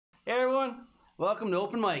Hey everyone, welcome to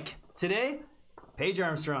Open Mic. Today, Paige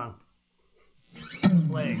Armstrong.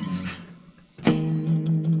 Play.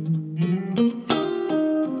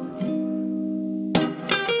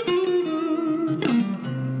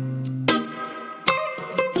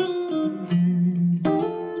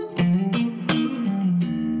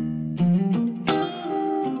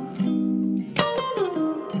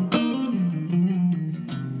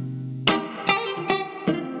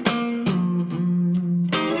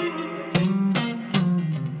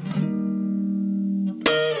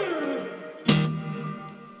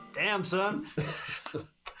 Damn, son.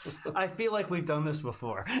 I feel like we've done this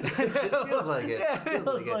before. It feels like it. Yeah, it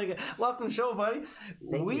feels like it. Welcome to the show, buddy.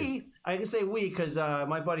 Thank you. I can say we because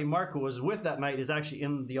my buddy Mark, who was with that night, is actually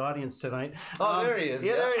in the audience tonight. Oh, there he is.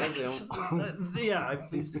 Yeah, there he is. Yeah,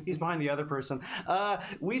 he's behind the other person.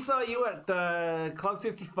 We saw you at Club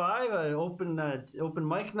 55, open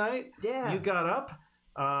mic night. Yeah. You got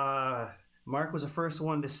up. Mark was the first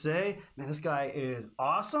one to say, man, this guy is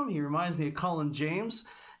awesome. He reminds me of Colin James,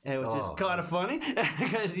 which is kind of funny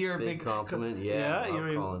because you're a big compliment.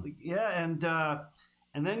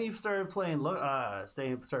 And then you started playing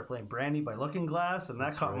Brandy by Looking Glass, and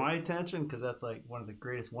that caught my attention because that's like one of the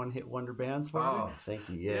greatest one-hit wonder bands for me. Oh, thank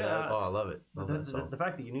you. Yeah. I love it. The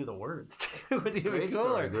fact that you knew the words too was even Great cooler.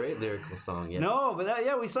 story. Great lyrical song. Yes. No,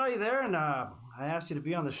 but we saw you there, and I asked you to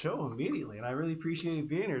be on the show immediately, and I really appreciate you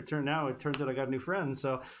being here. It turns out I got a new friend,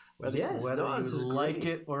 so whether you like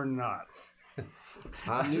it or not.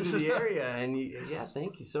 I'm new to the area, and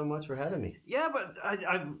thank you so much for having me. Yeah, but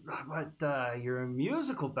your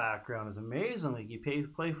musical background is amazing. Like you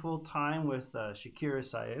play full time with Shakira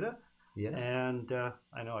Saeda. Yeah, and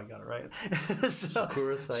I know I got it right.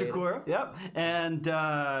 Shakira Saeda. Shakira, yep.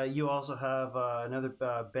 And you also have another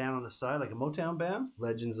band on the side, like a Motown band.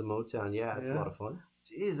 Legends of Motown. Yeah, it's a lot of fun.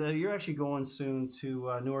 Jeez, you're actually going soon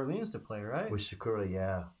to New Orleans to play, right? With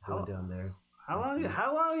Shakira, going down there. How long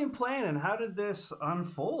have you been playing, and how did this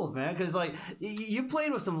unfold, man? Because like you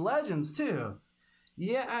played with some legends too.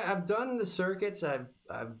 Yeah, I've done the circuits. I've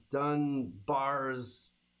done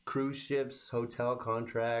bars, cruise ships, hotel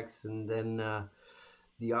contracts, and then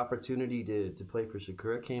the opportunity to play for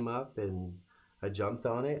Shakira came up, and I jumped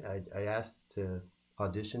on it. I asked to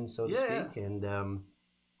audition, so to speak, and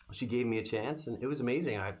she gave me a chance, and it was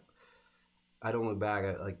amazing. I don't look back.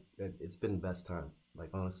 It's been the best time.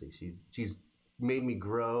 Like honestly, she's made me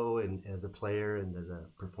grow and as a player and as a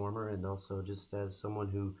performer, and also just as someone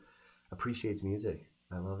who appreciates music.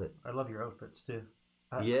 I love it. I love your outfits too.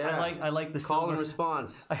 I like the call silver. and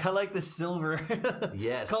response. I like the silver.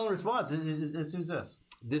 Yes. Call and response. Who's this?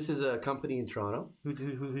 This is a company in Toronto.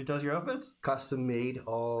 Who does your outfits? Custom made.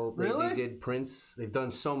 All really? They did prints. They've done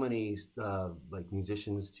so many like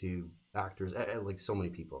musicians to actors, like so many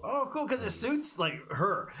people. Oh, cool! Because it suits like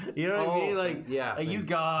her. You know what I mean? Like, yeah, you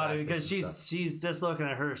got it because she's just looking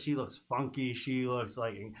at her. She looks funky. She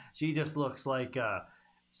just looks like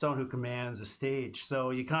someone who commands a stage.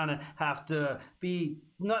 So you kind of have to be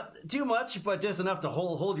not too much, but just enough to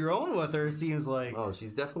hold your own with her. It seems like. Oh,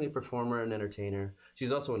 she's definitely a performer and entertainer.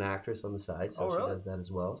 She's also an actress on the side, so really? She does that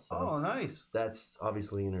as well. So oh, nice. That's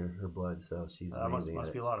obviously in her blood. So she's amazing.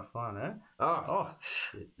 Must be a lot of fun, eh? Oh.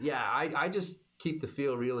 Yeah. I just keep the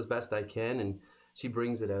feel real as best I can, and she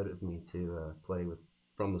brings it out of me to play with.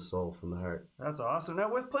 From the soul, from the heart. That's awesome.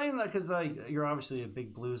 Now, with playing that, because you're obviously a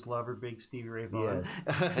big blues lover, big Stevie Ray Vaughan.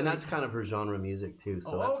 Yes. And that's kind of her genre music, too.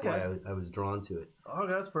 So that's why I was drawn to it. Oh,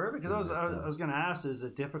 that's perfect. Because I was going to ask, is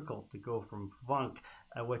it difficult to go from funk,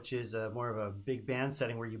 which is more of a big band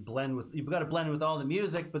setting where you've got to blend with all the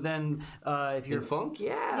music, but then if you're... In funk?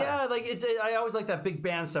 Yeah. Yeah, like I always like that big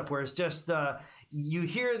band stuff where it's just... you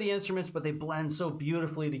hear the instruments, but they blend so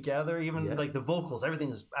beautifully together. Even like the vocals,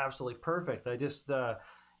 everything is absolutely perfect. I just...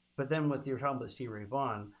 but then with you're talking about Stevie Ray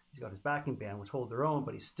Vaughan, he's got his backing band, which hold their own,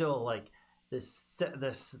 but he's still like this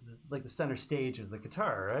like the center stage is the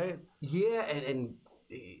guitar, right? Yeah, and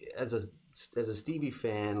as a Stevie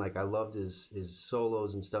fan, like I loved his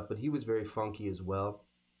solos and stuff, but he was very funky as well,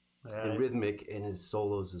 and rhythmic in his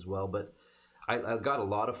solos as well. But I got a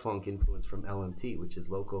lot of funk influence from LMT, which is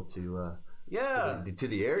local to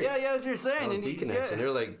the area. Yeah, as you're saying, LMT connection.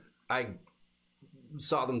 They're like I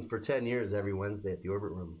saw them for 10 years every Wednesday at the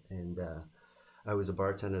Orbit Room, and I was a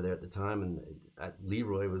bartender there at the time, and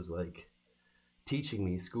Leroy was like teaching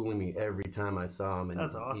me, schooling me every time I saw him, and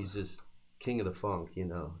that's awesome. He's just king of the funk, you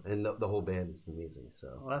know, and the whole band is amazing.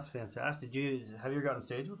 So well, that's fantastic. Have you ever gotten on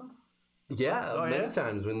stage with him? Yeah, many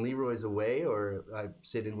times when Leroy's away or I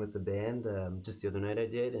sit in with the band. Just the other night I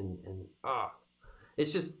did, and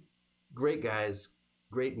it's just great guys,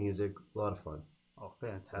 great music, a lot of fun. Oh,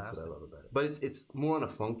 fantastic! That's what I love about it. But it's more on a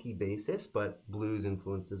funky basis, but blues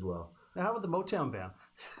influenced as well. Now, how about the Motown band?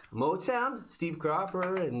 Motown, Steve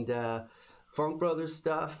Cropper, and Funk Brothers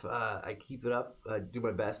stuff. I keep it up. I do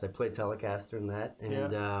my best. I play Telecaster in that,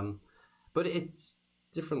 and but it's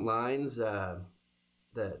different lines.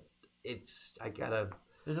 That it's I gotta.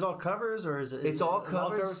 Is it all covers or is it? It's all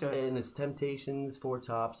covers, okay. And it's Temptations, Four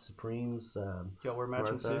Tops, Supremes. Y'all wear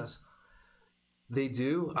matching suits? They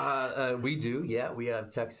do. We do. Yeah, we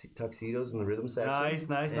have tuxedos in the rhythm section.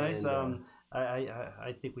 Nice.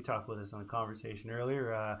 I think we talked about this on a conversation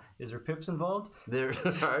earlier. Is there pips involved? There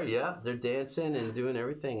are, yeah. They're dancing and doing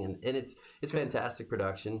everything, and it's fantastic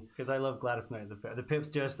production. Because I love Gladys Knight. The pips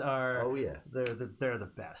just are. Oh yeah, they're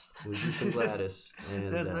the best. We do some Gladys.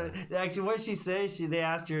 And, actually, what did she say? They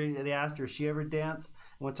asked her if she ever danced.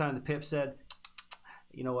 One time, the pip said,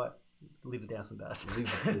 "You know what? Leave the dancing best.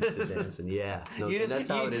 Leave the dancing, yeah. No, that's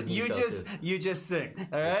how it is. You just sing,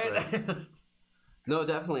 all right? Right. No,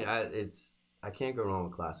 definitely. I can't go wrong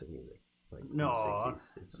with classic music. Like no, the 60s.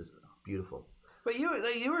 It's just beautiful. But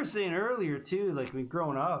you were saying earlier too, like when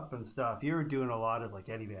growing up and stuff, you were doing a lot of like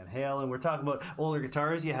Eddie Van Halen. We're talking about older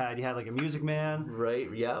guitars you had. You had like a Music Man. Right.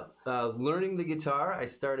 Yeah. Learning the guitar, I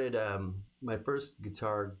started. My first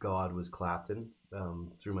guitar god was Clapton.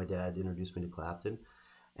 Through my dad, introduced me to Clapton,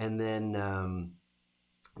 and then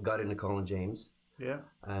got into Colin James. Yeah.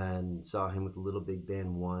 And saw him with the Little Big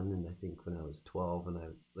Band 1, and I think when I was 12, and I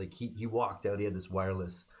was like, he walked out, he had this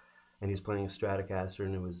wireless, and he was playing a Stratocaster,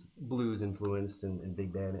 and it was blues influenced and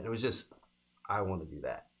big band, and it was just, I want to do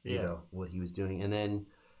that, you know, what he was doing. And then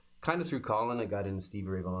kind of through Colin, I got into Stevie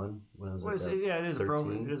Ray Vaughan when I was like it is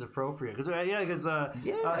 13. It is appropriate. Because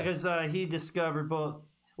he discovered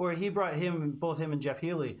he brought both him and Jeff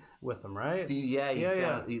Healey with him, right? Steve,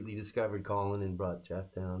 he discovered Colin and brought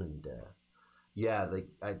Jeff down, and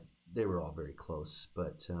they were all very close.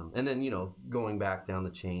 But and then going back down the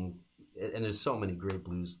chain, and there's so many great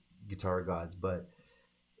blues guitar gods, but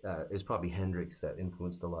it's probably Hendrix that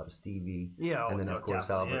influenced a lot of Stevie. Yeah, and then of course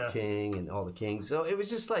Albert King and all the Kings. So it was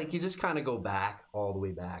just like you just kind of go back all the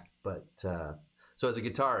way back. But so as a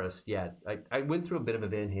guitarist, I went through a bit of a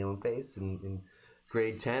Van Halen phase in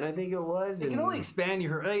grade 10, I think it was. You can only expand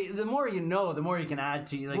your... the more you know, the more you can add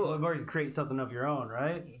to... the more you can create something of your own,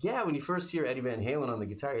 right? Yeah, when you first hear Eddie Van Halen on the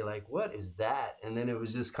guitar, you're like, what is that? And then it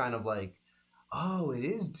was just kind of like, oh, it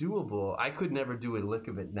is doable. I could never do a lick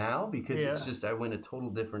of it now because it's just... I went a total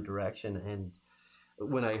different direction. And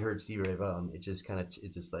when I heard Stevie Ray Vaughan, it's just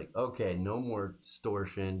like, okay, no more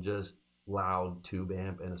distortion, just loud tube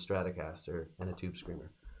amp and a Stratocaster and a tube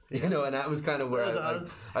screamer. And that was kind of where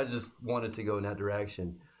I just wanted to go in that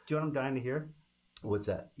direction. Do you know what I'm dying to hear? What's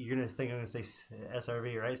that? You're going to think I'm going to say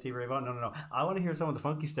SRV, right? Steve Ray Vaughan? No. I want to hear some of the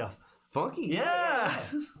funky stuff. Funky? Yeah!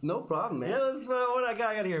 No problem, man. Yeah, that's what I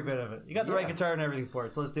got to hear a bit of it. You got the right guitar and everything for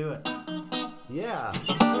it, so let's do it. Yeah.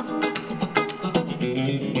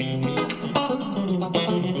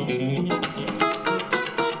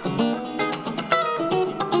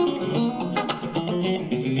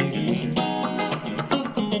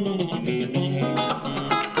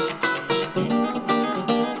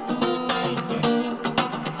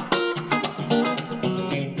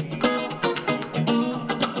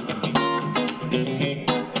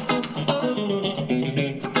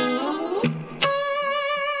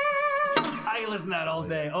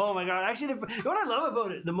 Actually, what I love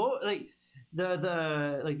about it,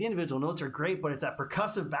 the individual notes are great, but it's that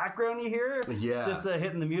percussive background you hear, just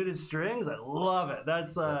hitting the muted strings. I love it.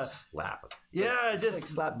 That's slap. It's like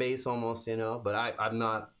slap bass almost, But I'm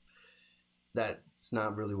not. That's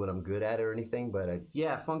not really what I'm good at or anything. But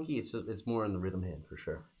funky. It's more in the rhythm hand for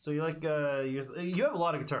sure. So you like you have a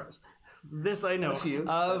lot of guitars. This I know. A few.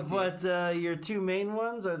 But your two main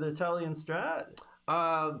ones are the Tele and Strat.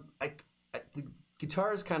 The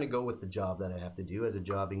guitars kind of go with the job that I have to do as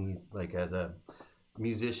a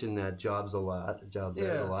musician that jobs out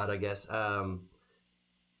a lot, I guess.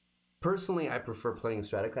 Personally, I prefer playing a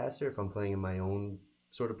Stratocaster if I'm playing in my own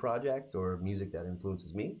sort of project or music that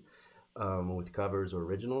influences me, with covers or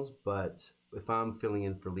originals. But if I'm filling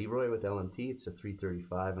in for Leroy with LMT, it's a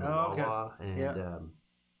 335 and a wah-wah, and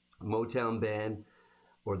Motown band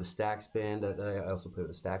or the Stax band. I also play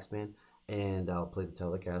with the Stax band. And I'll play the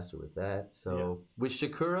Telecaster with that. So with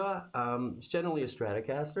Shakura, it's generally a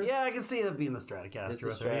Stratocaster. Yeah, I can see it being the Stratocaster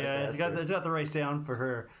with her. Yeah, it's got the right sound for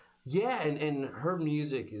her. Yeah, and her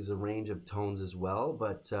music is a range of tones as well,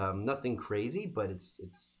 but nothing crazy. But it's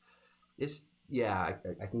I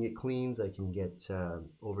can get cleans, I can get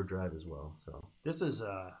overdrive as well. So this is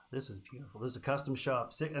beautiful. This is a custom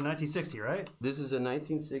shop, a 1960, right? This is a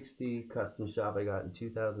 1960 custom shop I got in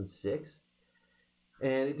 2006.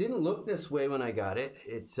 And it didn't look this way when I got it.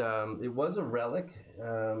 It was a relic,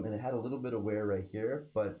 and it had a little bit of wear right here.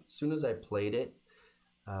 But as soon as I played it,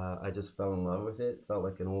 I just fell in love with it. Felt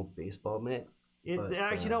like an old baseball mitt.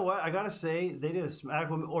 Actually, you know what? I gotta say, they did a smack,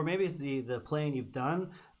 or maybe it's the playing you've done.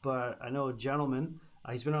 But I know a gentleman.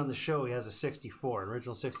 He's been on the show. He has a '64, an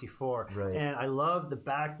original '64, right. And I love the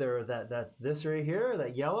back there. This right here,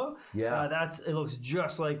 that yellow. Yeah, it looks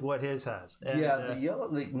just like what his has. And, the yellow,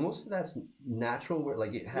 like most of that's natural wear.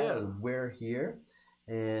 Like it had a wear here,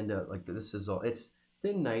 and like this is all. It's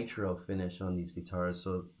thin nitro finish on these guitars,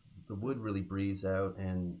 so the wood really breathes out.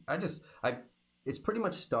 And it's pretty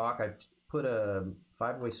much stock. I've put a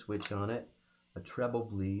 5-way switch on it, a treble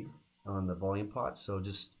bleed on the volume pot. So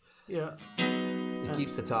just it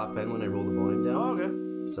keeps the top end when I roll the volume down. Oh, okay.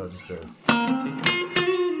 So just a.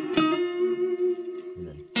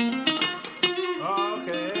 Oh,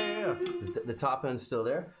 okay. Yeah. The top end's still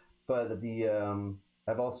there, but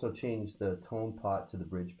I've also changed the tone pot to the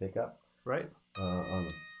bridge pickup. Right.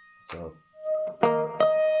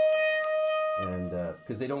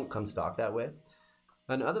 Because they don't come stock that way.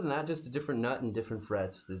 And other than that, just a different nut and different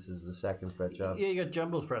frets. This is the second fret job. Yeah, you got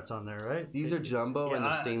jumbo frets on there, right? These are jumbo and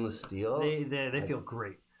they're stainless steel. They feel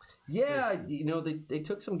great. Yeah, they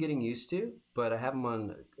took some getting used to, but I have them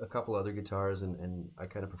on a couple other guitars, and I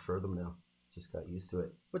kind of prefer them now. Just got used to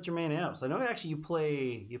it. What's your main amps? I know actually you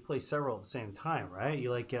play several at the same time, right?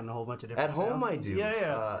 You like getting a whole bunch of different At home sounds? I do.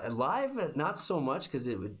 Yeah. Live, not so much, because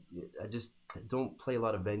I just don't play a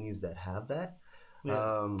lot of venues that have that.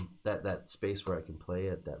 Yeah. That space where I can play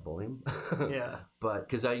at that volume. Yeah. But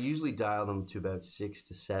because I usually dial them to about 6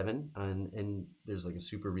 to 7, and there's like a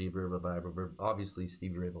super reverb, a vibroverb, obviously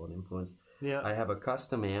Stevie Ray Vaughan influence. Yeah. I have a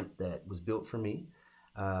custom amp that was built for me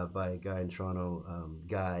by a guy in Toronto,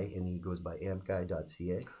 Guy, and he goes by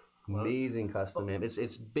ampguy.ca. Amazing custom amp.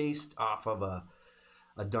 It's based off of a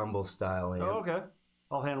Dumble style amp. Oh, okay.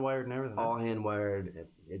 All hand wired and everything. All hand wired.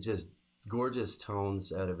 It just gorgeous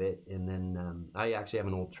tones out of it. And then I actually have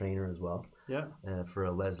an old trainer as well. Yeah. For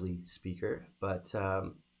a Leslie speaker. But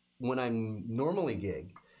when I normally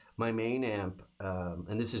gig, my main amp,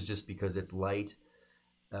 and this is just because it's light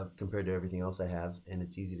compared to everything else I have, and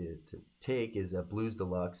it's easy to take, is a Blues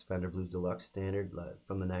Deluxe, Fender Blues Deluxe standard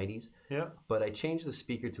from the 90s. Yeah. But I changed the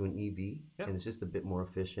speaker to an EV, and it's just a bit more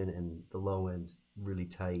efficient, and the low end's really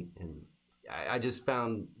tight. And I just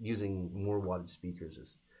found using more wattage speakers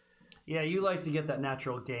is. Yeah, you like to get that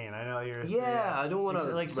natural gain. I know you're. Yeah, I don't want to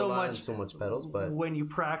like rely on so much pedals, but when you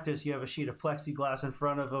practice, you have a sheet of plexiglass in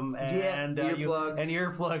front of them, and earplugs,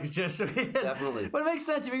 earplugs. Just definitely. But it makes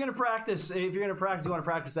sense if you're going to practice. If you're going to practice, you want to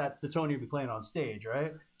practice at the tone you'll be playing on stage,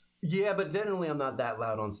 right? Yeah, but generally I'm not that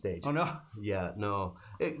loud on stage. Oh no. Yeah, no,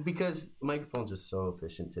 because microphones are so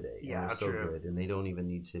efficient today. Yeah, and they're so true. good, and they don't even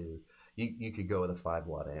need to. You could go with a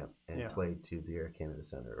 5-watt amp and play to the Air Canada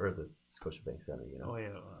Centre or the Scotiabank Centre, you know. Oh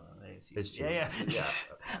yeah, it's true. Yeah.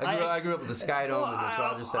 I grew up with the Sky Dome and the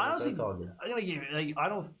Rogers Centre, so it's all good. I'm gonna give you. I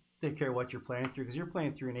don't care what you're playing through because you're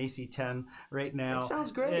playing through an AC10 right now. It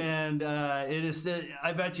sounds great, and it is.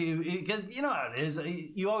 I bet you because you know how it is.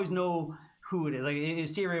 You always know who it is. Like if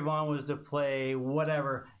Stevie Ray Vaughan was to play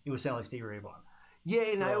whatever, it would sound like Stevie Ray Vaughan. Yeah,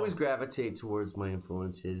 and I always gravitate towards my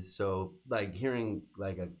influences. So, like, hearing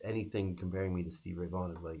like anything comparing me to Stevie Ray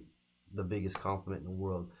Vaughan is like the biggest compliment in the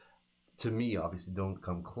world. To me, obviously, don't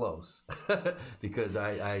come close because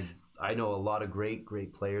I know a lot of great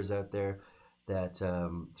players out there that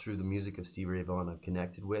through the music of Stevie Ray Vaughan I've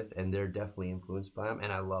connected with, and they're definitely influenced by him,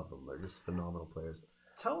 and I love them. They're just phenomenal players.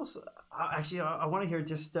 Tell us, actually, I want to hear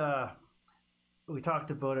just. We talked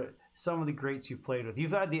about it. Some of the greats you've played with.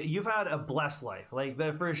 You've had a blessed life, like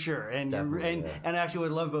that for sure. And and actually,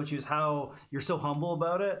 what I love about you is how you're so humble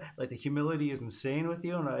about it. Like the humility is insane with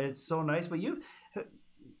you, and it's so nice. But who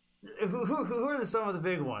are some of the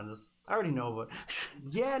big ones? I already know, but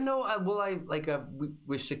yeah, no.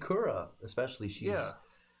 With Shakura, especially, she's.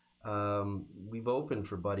 We've opened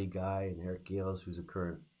for Buddy Guy and Eric Gales, who's a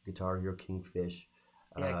current guitar hero, Kingfish.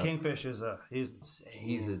 Yeah, Kingfish he's insane.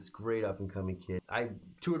 He's this great up and coming kid. I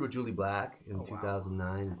toured with Julie Black in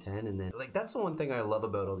 2009 and 10, and then like that's the one thing I love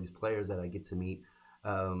about all these players that I get to meet.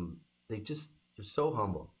 They're so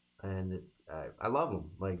humble, and I love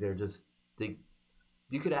them. Like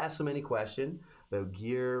you could ask them any question about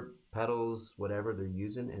gear, pedals, whatever they're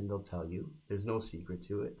using, and they'll tell you. There's no secret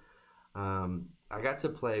to it. I got to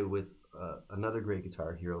play with another great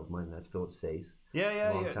guitar hero of mine. That's Philip Sayce.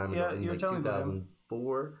 Yeah, long time ago in like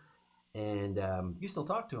 2004, and you still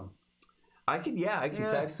talk to him. I can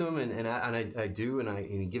text him and I do, and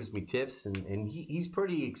he gives me tips, and he's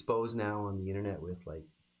pretty exposed now on the internet with like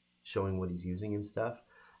showing what he's using and stuff.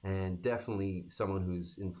 and definitely someone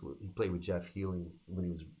who's he played with Jeff Healing when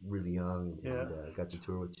he was really young, and got to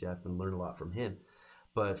tour with Jeff and learn a lot from him.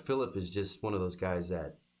 But Philip is just one of those guys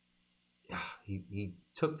that he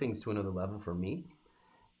took things to another level for me.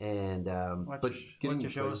 And why don't you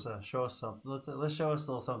show us something? Let's show us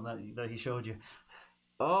a little something that he showed you.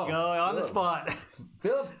 Oh, go on the spot.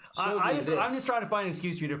 Philip, I'm just trying to find an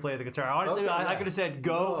excuse for you to play the guitar. Honestly, okay, I could have said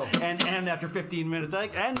go and after 15 minutes.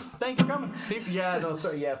 And thanks for coming. Yeah, no,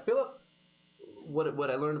 sorry. Yeah, Philip.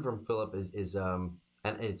 What I learned from Philip is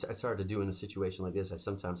and it's hard to do in a situation like this. I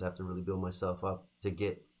sometimes have to really build myself up to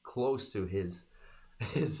get close to his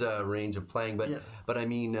range of playing. But I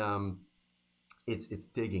mean, it's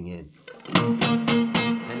digging in.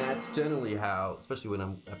 And that's generally how, especially when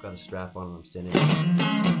I've got a strap on and I'm standing.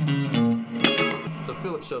 So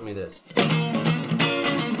Philip showed me this.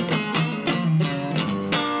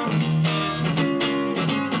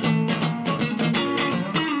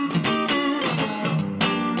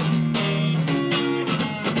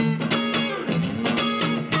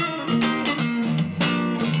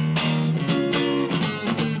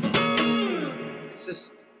 It's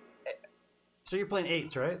just. So you're playing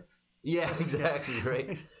eights, right? Yeah, exactly,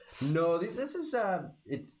 right. No, this is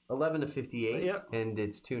it's 11 to 58, and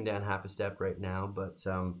it's tuned down half a step right now. But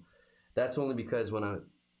that's only because when I'm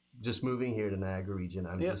just moving here to Niagara region,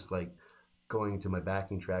 I'm just like going to my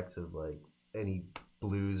backing tracks of like any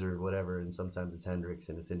blues or whatever, and sometimes it's Hendrix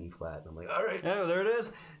and it's in E flat, and I'm like, all right, yeah, there it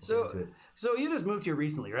is. So you just moved here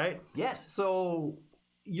recently, right? Yes. So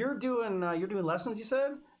you're doing lessons. You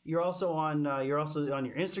said you're also on your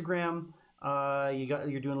Instagram.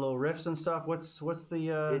 You're doing little riffs and stuff. What's the?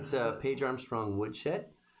 It's Paige Armstrong Woodshed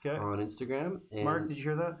on Instagram. And Mark, did you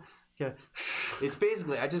hear that? Okay. It's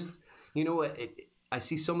basically you know what? I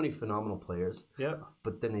see so many phenomenal players. Yeah.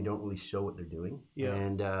 But then they don't really show what they're doing. Yeah.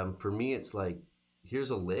 And for me, it's like, here's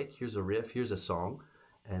a lick, here's a riff, here's a song,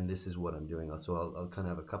 and this is what I'm doing. So I'll kind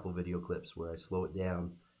of have a couple video clips where I slow it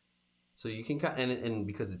down. So you can and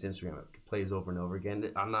because it's Instagram, it plays over and over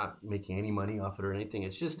again. I'm not making any money off it or anything.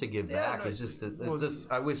 It's just to give back. No, it's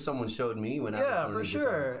just I wish someone showed me when I was learning for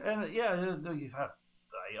sure. Guitar. And you've had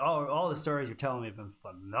all the stories you're telling me have been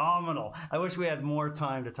phenomenal. I wish we had more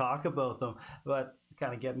time to talk about them, but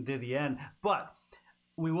kind of getting to the end. But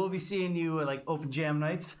we will be seeing you at like open jam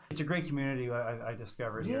nights. It's a great community. I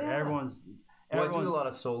discovered here. Everyone's. I do a lot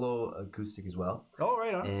of solo acoustic as well. Oh,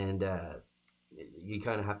 right on. And you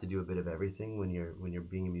kind of have to do a bit of everything when you're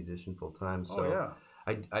being a musician full time. So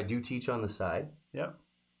I do teach on the side. Yeah.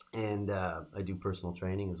 And I do personal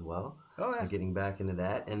training as well. Oh yeah. I'm getting back into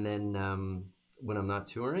that. And then when I'm not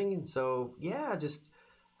touring, and so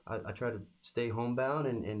I try to stay homebound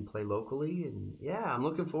and play locally. And I'm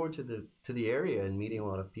looking forward to the area and meeting a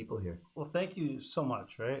lot of people here. Well, thank you so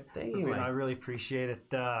much. Right. Thank you. I really appreciate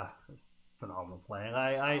it. Phenomenal playing.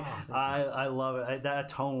 I love it. That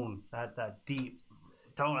tone, that deep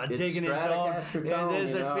tone, I'm digging it. It's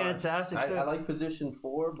fantastic. I like position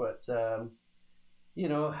 4, but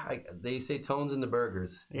they say tones in the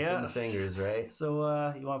burgers. It's in the fingers, right?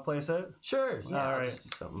 So you want to play us out? Sure. Yeah. All right. Just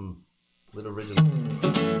do something a little original.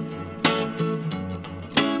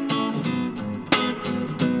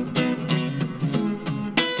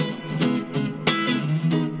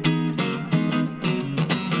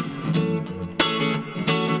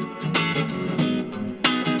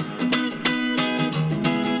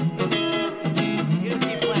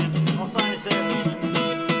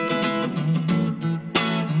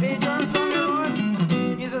 Paige Armstrong,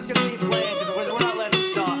 everyone. He's just going to keep playing because we're not letting him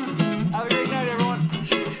stop. Have a great night, everyone.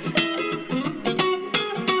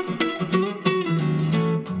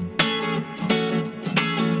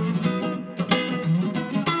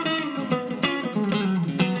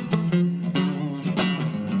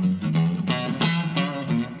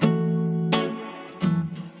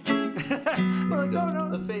 We're like, no.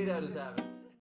 The fade out is happening.